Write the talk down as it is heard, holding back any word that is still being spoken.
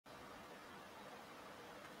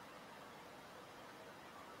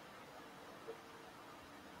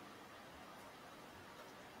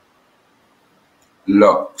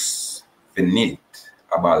Lux finit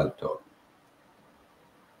abalto.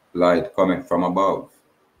 Light coming from above.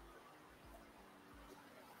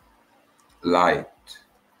 Light,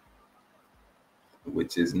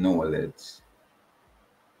 which is knowledge.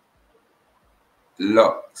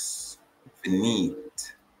 Lux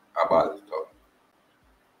finit abalto.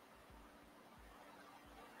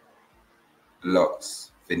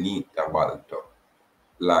 Lux finit abalto.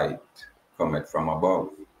 Light cometh from above.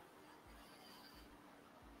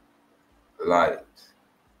 Light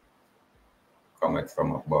cometh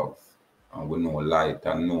from above. And we know light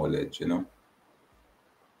and knowledge, you know?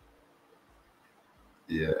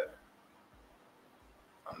 Yeah.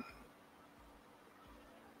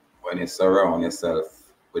 When you surround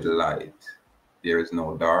yourself with light, there is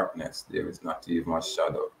no darkness. There is not even a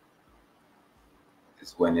shadow.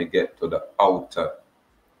 It's when you get to the outer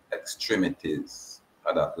extremities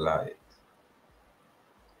of that light.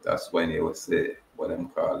 That's when you will say what them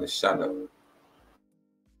call the shadow,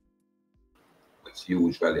 which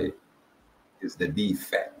usually is the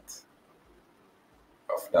defect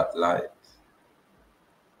of that light.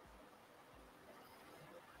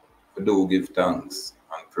 We do give thanks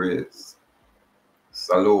and praise.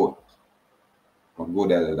 Salute, my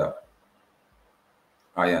good elder,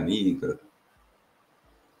 Iron Eagle.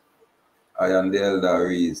 I am the elder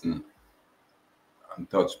reason and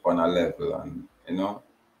touch upon a level, and you know,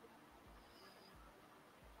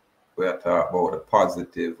 we are talking about the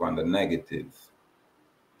positive and the negative,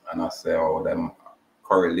 and I say how them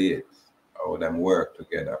correlate, how them work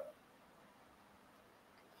together.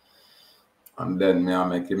 And then me I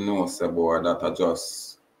make him know say boy that I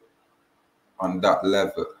just on that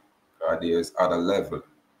level, because there's other level.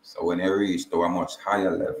 So when you reach to a much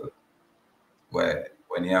higher level, where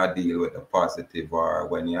when you deal with the positive or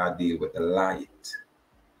when you deal with the light,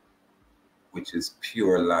 which is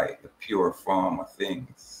pure light, the pure form of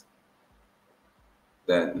things,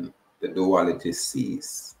 then the duality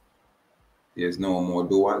ceases. There's no more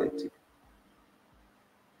duality.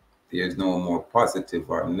 There's no more positive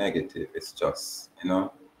or negative. It's just, you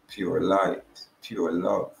know, pure light, pure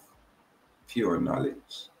love, pure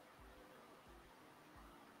knowledge.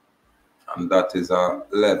 And that is a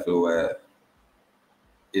level where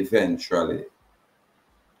eventually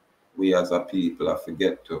we as a people have to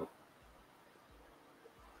get to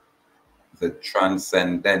the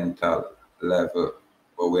transcendental level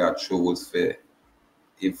where we are choose to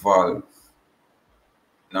evolve,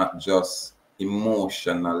 not just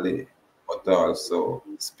emotionally, but also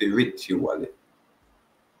spiritually,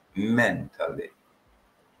 mentally,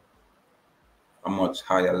 a much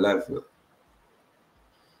higher level.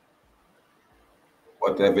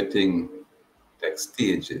 But everything takes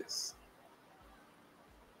stages.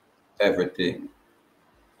 Everything,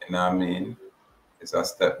 you know what I mean, is a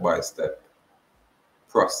step-by-step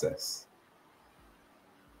process.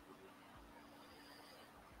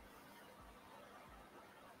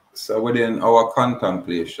 So within our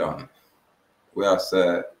contemplation, we are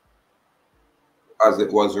say, as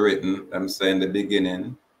it was written, I'm saying in the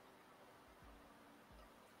beginning,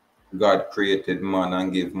 God created man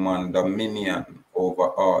and gave man dominion over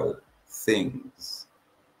all things.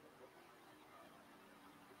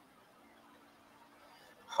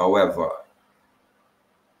 However,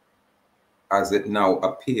 as it now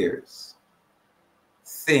appears,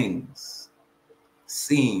 things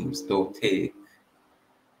seems to take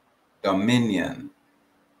dominion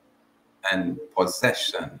and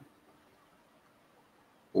possession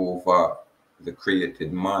over the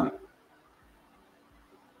created man.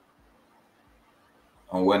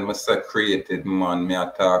 And when we say created man, me I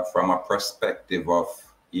talk from a perspective of,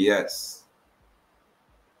 yes,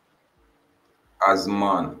 as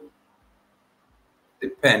man,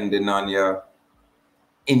 depending on your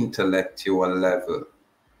intellectual level,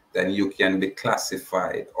 then you can be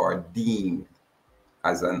classified or deemed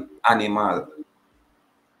as an animal.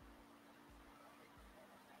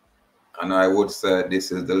 And I would say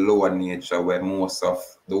this is the lower nature where most of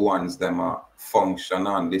the ones them are function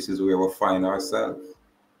on. This is where we find ourselves.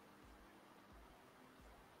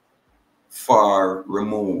 Far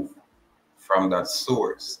removed from that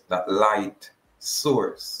source, that light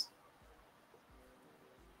source.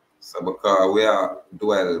 So because we are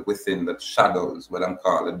dwell within the shadows, what I'm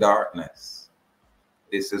called the darkness,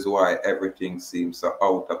 this is why everything seems so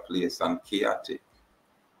out of place and chaotic.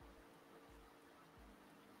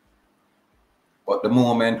 But the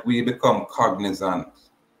moment we become cognizant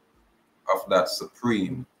of that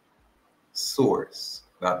supreme source,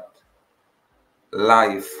 that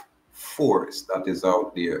life force that is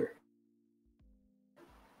out there,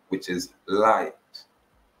 which is light,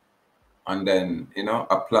 and then, you know,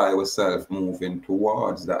 apply ourselves moving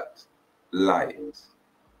towards that light,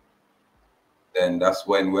 then that's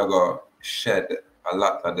when we're going to shed a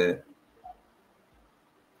lot of the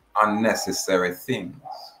unnecessary things.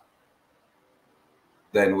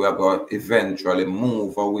 Then we're going to eventually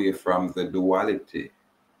move away from the duality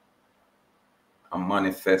and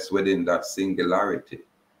manifest within that singularity,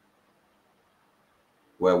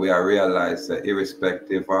 where we are realized that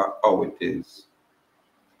irrespective of how it is,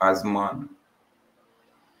 as man,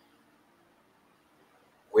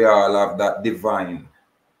 we all have that divine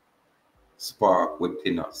spark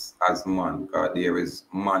within us as man. God, there is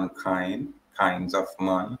mankind, kinds of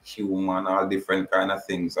man, human, all different kind of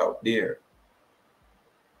things out there.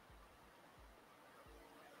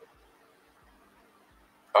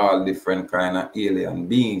 All different kind of alien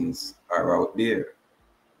beings are out there.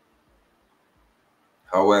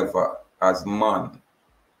 However, as man,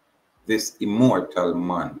 this immortal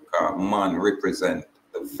man, man represent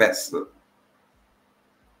the vessel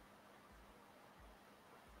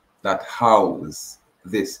that house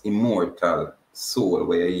this immortal soul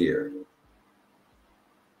we are here.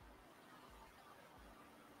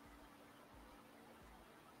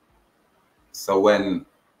 So when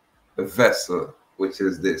the vessel, which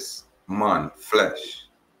is this man, flesh,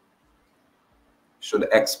 should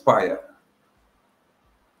expire,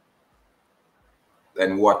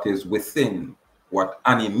 then what is within, what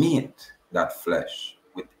animate that flesh,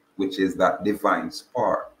 which is that divine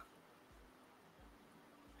spark,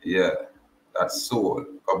 yeah, that soul,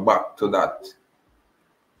 go back to that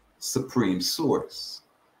supreme source.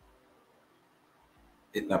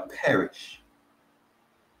 It not perish.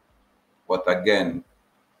 But again,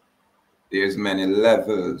 there's many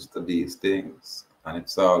levels to these things, and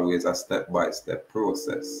it's always a step-by-step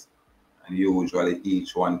process. And usually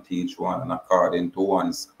each one teach one, and according to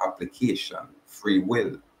one's application, free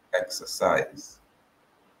will exercise.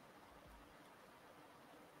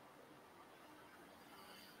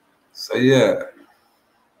 So yeah,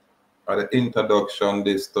 at the introduction,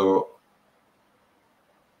 this,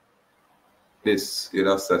 you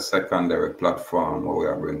know, a secondary platform where we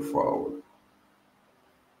are bring forward.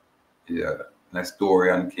 Yeah,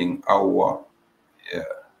 Nestorian King Awa, yeah,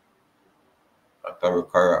 that's our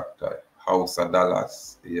character. House of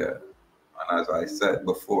Dallas, yeah. And as I said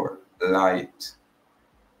before, light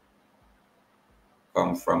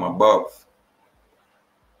comes from above,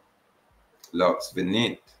 lux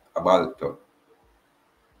beneath, abalto.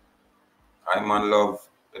 I man love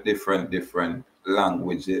the different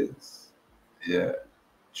languages, yeah,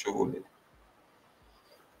 truly.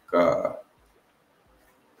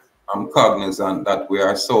 I'm cognizant that we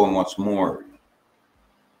are so much more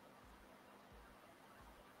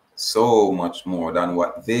than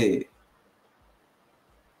what they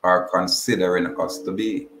are considering us to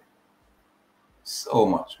be. So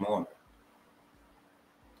much more.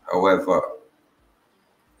 However,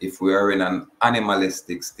 if we are in an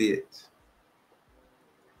animalistic state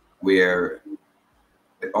where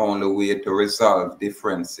the only way to resolve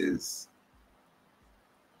differences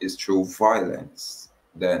is through violence,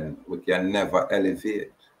 then we can never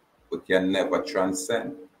elevate, we can never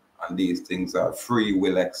transcend. And these things are free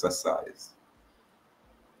will exercise.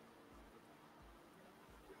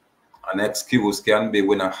 An excuse can be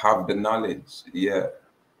when I have the knowledge, yeah.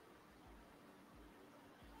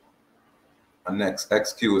 An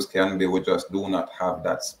excuse can be we just do not have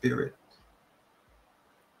that spirit.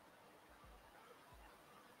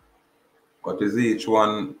 But is each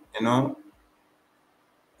one, you know,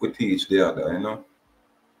 we teach the other, you know.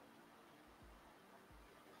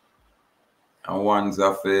 And ones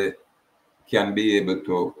of it can be able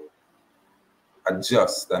to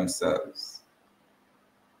adjust themselves.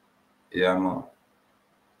 Yeah, man.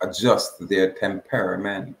 Adjust their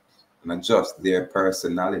temperament and adjust their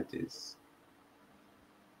personalities.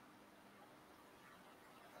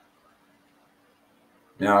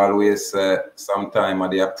 I always say sometime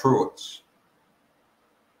at the approach.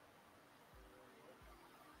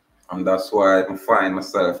 And that's why I find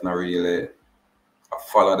myself not really, I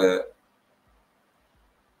follow the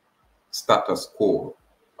status quo.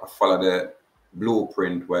 I follow the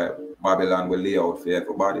blueprint where Babylon will lay out for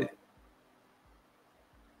everybody.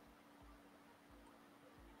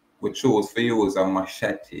 We choose to use a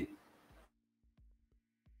machete.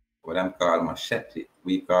 What them call machete.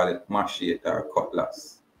 We call it machete or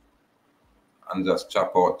cutlass. And just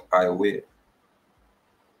chop out highway.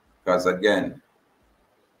 Because again,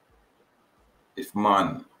 if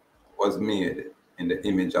man was made in the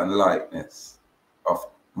image and likeness of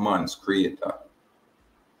man's creator,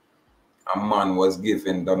 and man was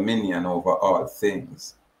given dominion over all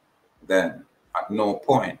things, then at no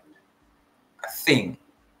point a thing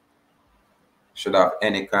should have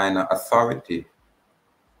any kind of authority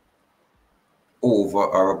over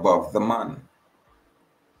or above the man.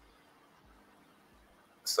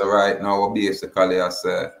 So right now, basically, I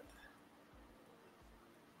say,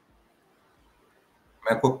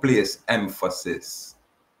 I could place emphasis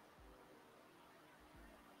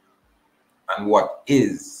on what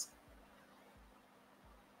is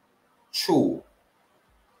true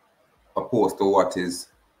opposed to what is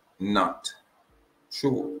not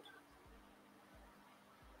true.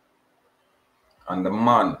 And the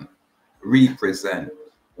man represent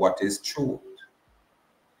what is truth.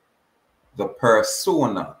 The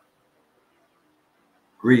persona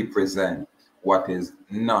represent what is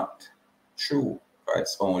not true.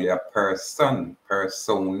 It's only a person,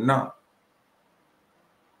 persona.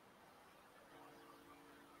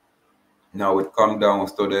 Now it comes down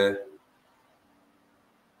to the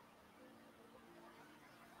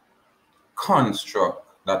construct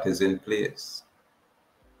that is in place,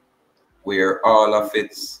 where all of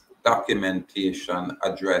its documentation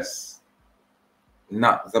address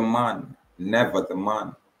not the man, never the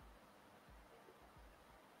man,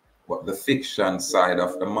 but the fiction side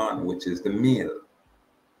of the man, which is the male,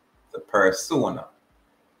 the persona.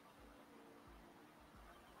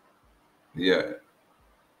 Yeah.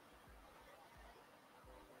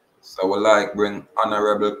 So we like bring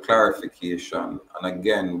honorable clarification. And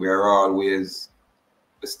again, we are always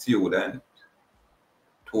the student,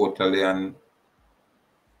 totally and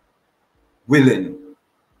willing,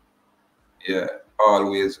 yeah,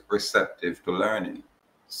 always receptive to learning.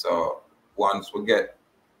 So once we get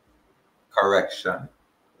correction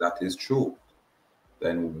that is true,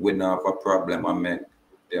 then we don't have a problem and make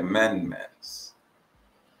the amendments,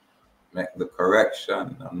 make the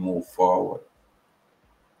correction and move forward.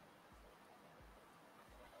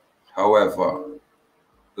 However,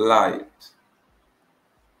 light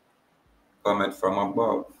cometh from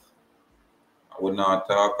above. I will not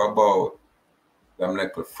talk about them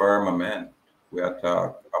little firmament. We are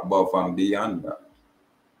talk above and beyond that.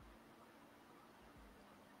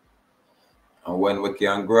 And when we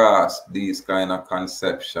can grasp these kind of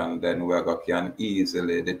conception, then we can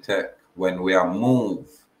easily detect when we are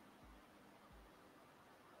moved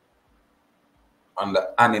on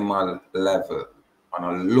the animal level, on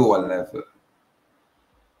a lower level,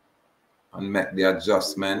 and make the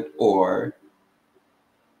adjustment, or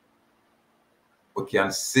we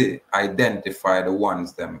can see, identify the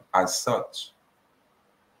ones them as such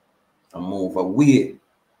and move away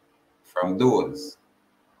from those.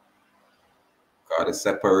 Because the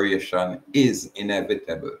separation is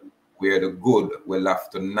inevitable, where the good will have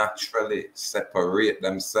to naturally separate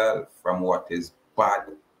themselves from what is bad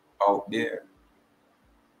out there.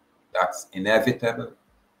 That's inevitable.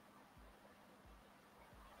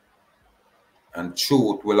 And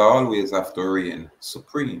truth will always have to reign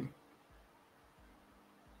supreme.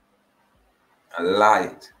 And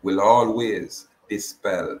light will always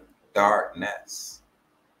dispel darkness.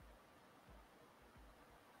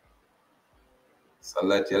 So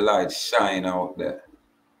let your light shine out there.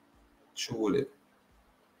 Truly.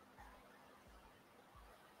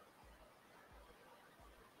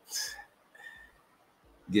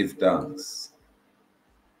 Give thanks.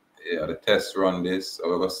 Yeah, the test run this, so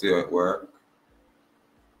we're going to see how it works.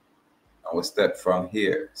 And we step from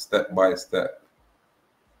here, step by step.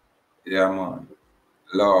 Yeah, man.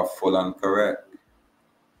 Lawful and correct.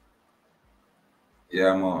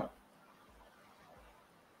 Yeah, man.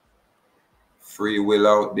 Free will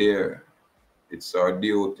out there. It's our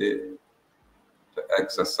duty to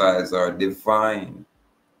exercise our divine,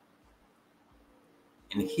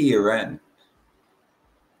 inherent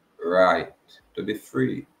right to be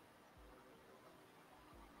free.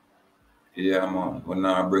 Yeah, man. We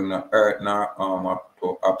not bring the earth nor arm up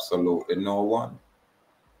to absolutely no one.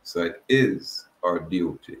 So it is our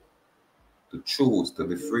duty to choose to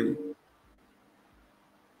be free.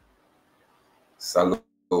 Salute.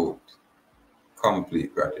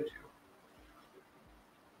 Complete gratitude.